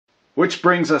Which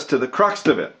brings us to the crux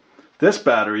of it. This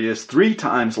battery is 3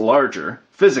 times larger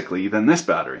physically than this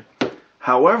battery.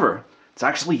 However, it's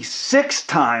actually 6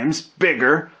 times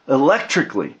bigger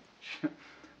electrically.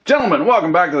 Gentlemen,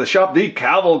 welcome back to the shop. The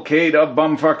cavalcade of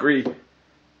bumblefuckery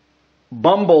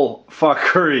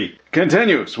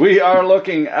continues. We are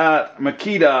looking at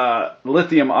Makita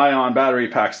lithium-ion battery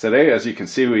packs today. As you can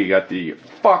see, we got the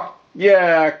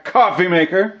coffee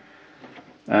maker.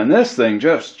 And this thing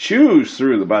just chews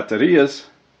through the baterias.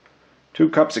 2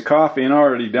 cups of coffee and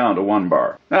already down to 1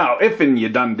 bar. Now, if you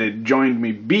done did joined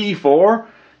me before,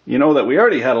 you know that we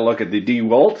already had a look at the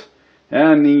DeWalt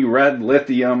and the red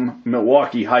lithium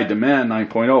Milwaukee high demand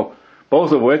 9.0,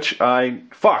 both of which I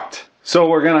fucked. So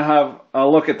we're gonna have a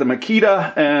look at the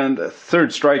Makita, and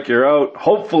third strike you're out.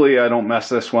 Hopefully I don't mess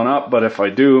this one up, but if I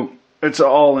do, it's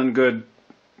all in good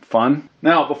fun.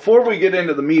 Now, before we get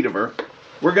into the meat of her,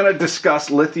 we're going to discuss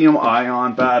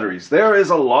lithium-ion batteries. There is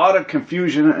a lot of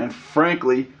confusion and,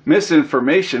 frankly,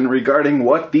 misinformation regarding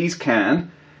what these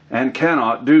can and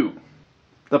cannot do.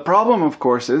 The problem, of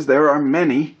course, is there are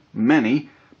many, many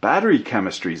battery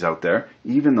chemistries out there,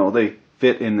 even though they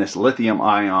fit in this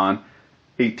lithium-ion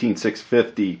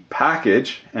 18650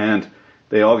 package, and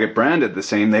they all get branded the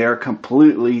same. They are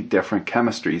completely different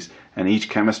chemistries, and each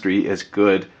chemistry is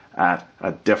good at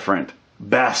a different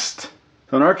best.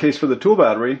 So in our case, for the tool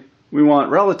battery, we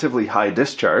want relatively high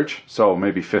discharge, so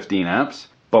maybe 15 amps,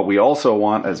 but we also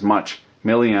want as much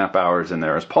milliamp hours in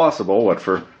there as possible. What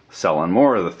for selling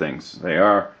more of the things? They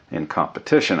are in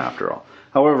competition after all.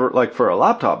 However, like for a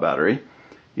laptop battery,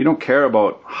 you don't care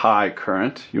about high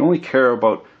current. You only care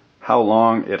about how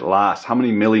long it lasts, how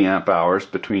many milliamp hours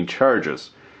between charges.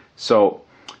 So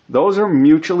those are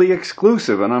mutually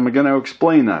exclusive, and I'm going to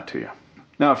explain that to you.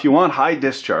 Now, if you want high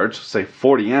discharge, say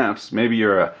 40 amps, maybe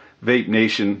you're a Vape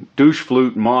Nation douche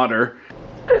flute modder,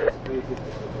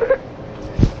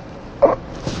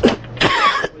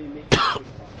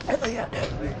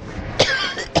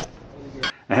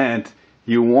 and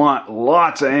you want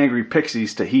lots of angry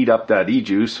pixies to heat up that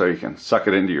e-juice so you can suck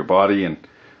it into your body and,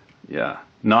 yeah,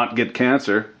 not get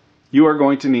cancer, you are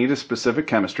going to need a specific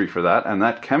chemistry for that, and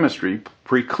that chemistry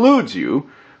precludes you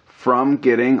from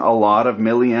getting a lot of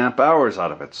milliamp hours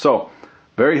out of it. So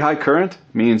very high current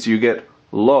means you get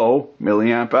low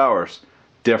milliamp hours,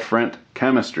 different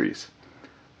chemistries.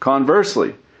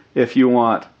 Conversely, if you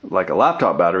want like a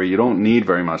laptop battery, you don't need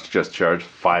very much discharge,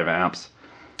 5 amps,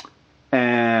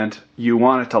 and you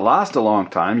want it to last a long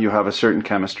time, you have a certain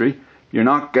chemistry, you're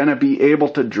not going to be able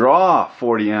to draw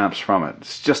 40 amps from it.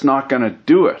 It's just not going to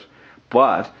do it.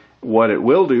 But what it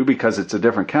will do, because it's a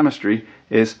different chemistry,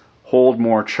 is hold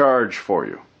more charge for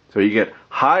you. So you get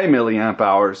high milliamp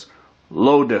hours,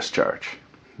 low discharge.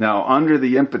 Now, under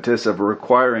the impetus of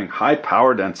requiring high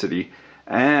power density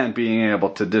and being able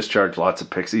to discharge lots of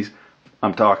pixies,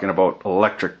 I'm talking about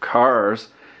electric cars,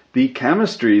 the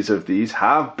chemistries of these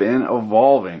have been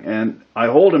evolving. And I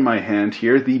hold in my hand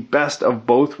here the best of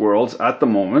both worlds at the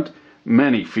moment.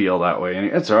 Many feel that way, and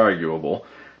it's arguable.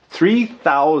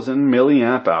 3,000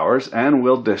 milliamp hours and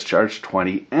will discharge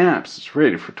 20 amps. It's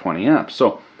rated for 20 amps.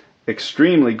 So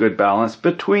extremely good balance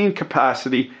between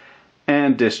capacity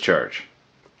and discharge.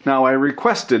 Now, I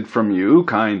requested from you,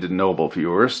 kind and noble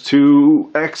viewers, to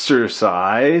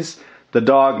exercise the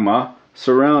dogma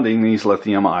surrounding these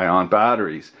lithium-ion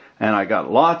batteries. And I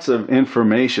got lots of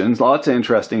information, lots of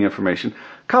interesting information,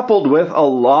 coupled with a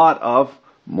lot of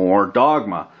more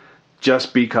dogma.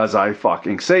 Just because I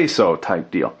fucking say so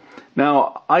type deal.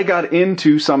 Now, I got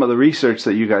into some of the research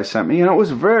that you guys sent me, and it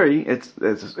was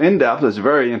it's in-depth, it's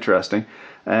very interesting,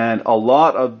 and a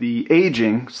lot of the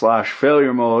aging /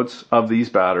 failure modes of these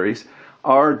batteries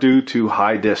are due to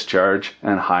high discharge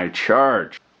and high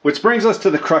charge. Which brings us to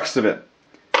the crux of it.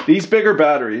 These bigger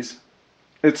batteries,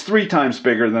 it's 3 times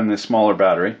bigger than this smaller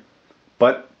battery,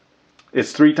 but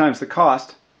it's 3 times the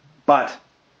cost, but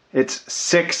it's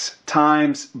 6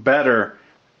 times better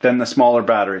than the smaller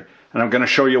battery. And I'm going to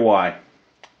show you why.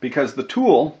 Because the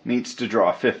tool needs to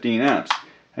draw 15 amps.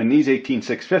 And these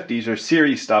 18650s are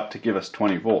series stuff to give us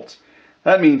 20 volts.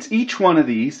 That means each one of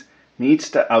these needs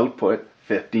to output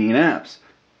 15 amps.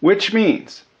 Which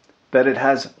means that it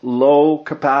has low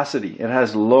capacity. It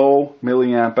has low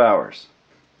milliamp hours.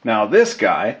 Now this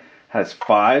guy has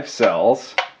 5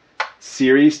 cells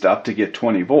series up to get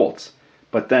 20 volts.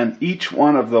 But then each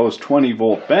one of those 20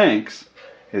 volt banks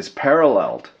is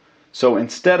paralleled. So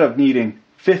instead of needing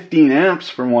 15 amps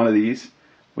from one of these,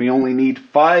 we only need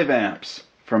 5 amps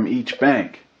from each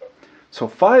bank. So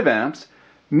 5 amps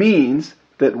means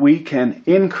that we can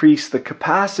increase the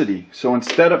capacity. So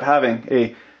instead of having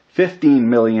a 15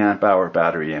 milliamp hour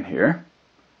battery in here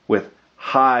with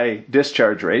high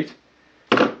discharge rate.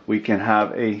 We can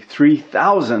have a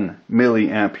 3000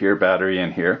 milliampere battery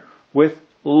in here with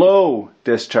low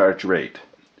discharge rate.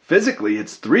 Physically,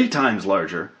 it's 3 times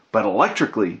larger, but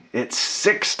electrically, it's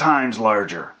 6 times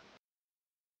larger.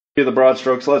 Here are the broad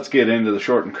strokes. Let's get into the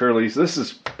short and curlies. This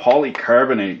is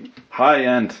polycarbonate,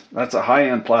 high-end. That's a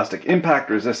high-end plastic. Impact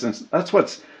resistance, that's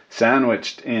what's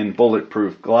sandwiched in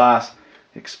bulletproof glass.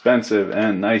 Expensive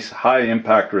and nice high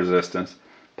impact resistance.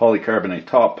 Polycarbonate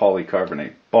top,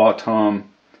 polycarbonate bottom.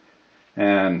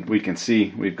 And we can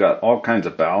see we've got all kinds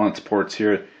of balance ports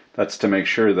here. That's to make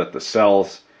sure that the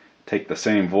cells take the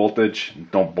same voltage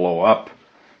and don't blow up.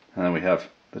 And then we have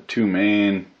the 2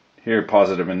 main here,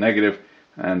 positive and negative,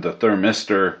 and the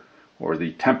thermistor, or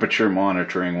the temperature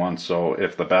monitoring one, so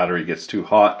if the battery gets too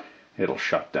hot, it'll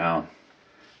shut down.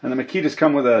 And the Makitas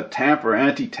come with a tamper,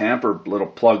 anti-tamper little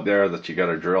plug there that you got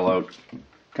to drill out.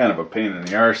 Kind of a pain in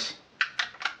the arse.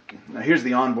 Now here's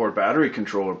the onboard battery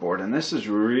controller board, and this is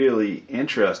really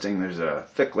interesting. There's a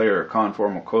thick layer of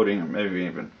conformal coating, or maybe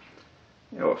even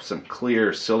some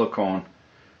clear silicone,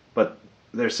 but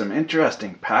there's some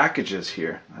interesting packages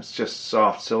here. That's just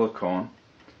soft silicone.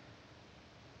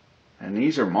 And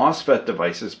these are MOSFET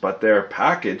devices, but they're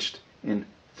packaged in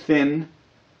thin,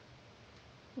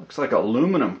 looks like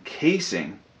aluminum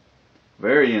casing.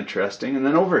 Very interesting. And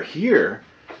then over here,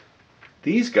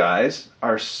 these guys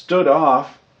are stood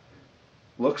off,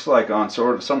 looks like on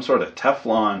some sort of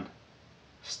Teflon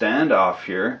standoff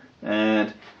here.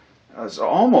 And it's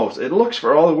almost, it looks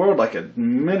for all the world like a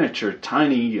miniature,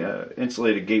 tiny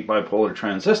insulated gate bipolar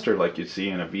transistor like you'd see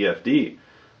in a VFD,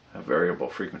 a variable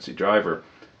frequency driver.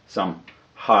 Some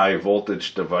high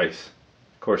voltage device.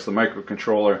 Of course, the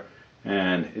microcontroller,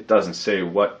 and it doesn't say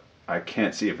what. I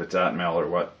can't see if it's Atmel or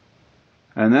what.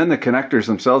 And then the connectors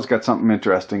themselves got something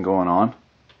interesting going on.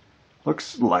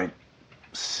 Looks like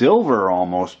silver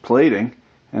almost plating,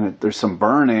 and there's some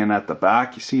burn in at the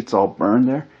back. You see it's all burned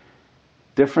there.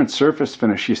 Different surface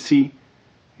finish. You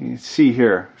see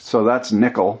here. So that's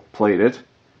nickel plated.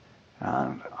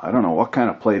 And I don't know what kind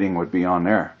of plating would be on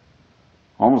there.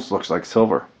 Almost looks like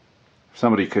silver. If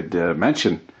somebody could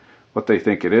mention what they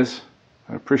think it is,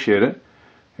 I appreciate it.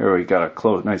 Here we got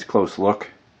a nice close look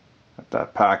at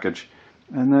that package.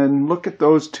 And then look at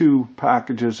those 2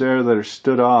 packages there that are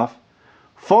stood off.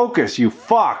 Focus, you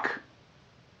fuck!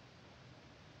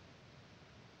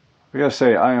 I gotta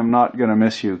say, I am not gonna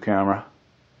miss you, camera.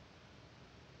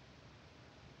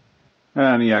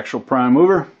 And the actual prime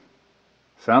mover,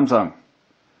 Samsung,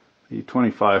 the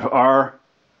 25R.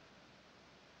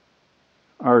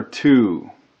 R2.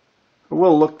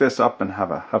 We'll look this up and have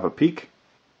a peek.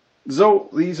 So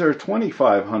these are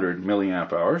 2500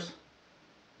 milliamp hours.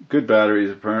 Good batteries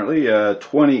apparently.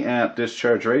 20 amp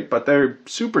discharge rate, but they're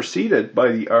superseded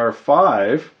by the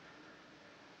R5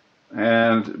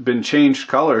 and been changed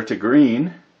color to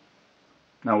green.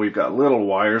 Now we've got little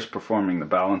wires performing the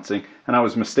balancing, and I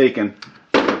was mistaken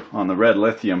on the red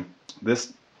lithium.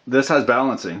 This has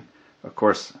balancing, of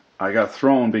course. I got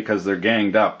thrown because they're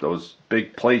ganged up. Those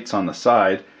big plates on the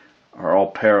side are all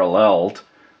paralleled.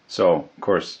 So, of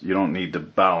course, you don't need to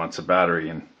balance a battery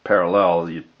in parallel.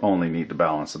 You only need to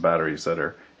balance the batteries that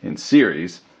are in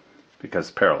series,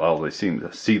 because parallel, they seem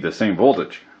to see the same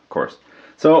voltage, of course.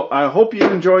 So, I hope you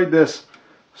enjoyed this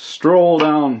stroll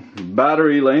down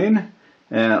battery lane.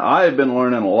 And I've been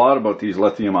learning a lot about these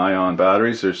lithium-ion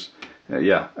batteries. There's,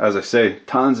 yeah, as I say,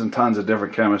 tons and tons of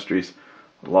different chemistries.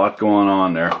 A lot going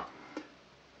on there.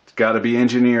 It's got to be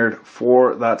engineered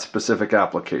for that specific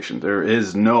application. There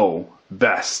is no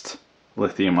best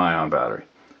lithium-ion battery.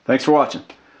 Thanks for watching.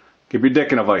 Keep your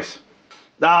dick in a vice.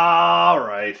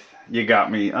 Alright, you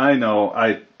got me. I know,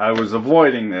 I was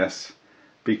avoiding this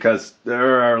because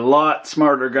there are a lot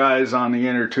smarter guys on the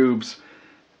inner tubes,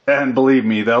 and believe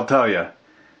me, they'll tell you.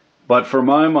 But for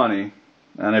my money,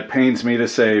 and it pains me to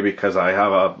say because I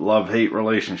have a love-hate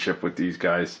relationship with these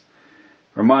guys,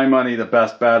 for my money, the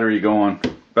best battery going,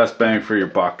 best bang for your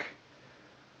buck,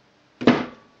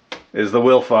 is the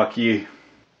Will Fuck Ye.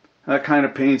 That kind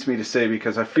of pains me to say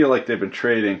because I feel like they've been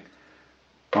trading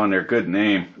on their good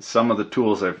name. Some of the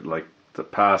tools like the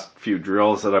past few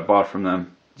drills that I bought from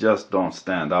them just don't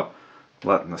stand up,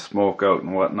 letting the smoke out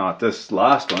and whatnot. This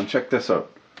last one, check this out.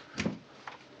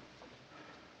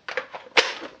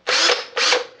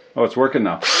 Oh, it's working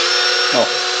now.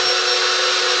 Oh.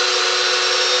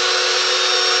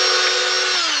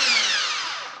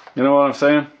 You know what I'm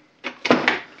saying?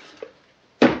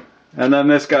 And then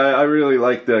this guy, I really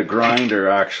like the grinder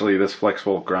actually, this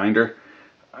flexible grinder.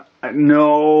 I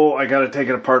know I gotta take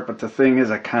it apart, but the thing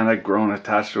is I kind of grown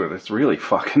attached to it. It's really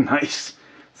fucking nice.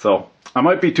 So I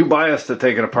might be too biased to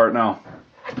take it apart now.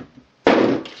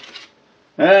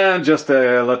 And just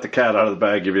to let the cat out of the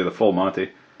bag, give you the full Monty.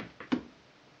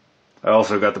 I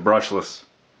also got the brushless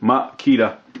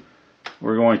Makita.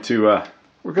 We're going to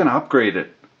upgrade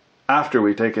it after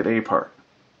we take it apart.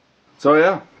 So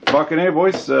yeah, fucking A,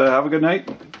 boys. Have a good night.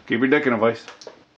 Keep your dick in a vice.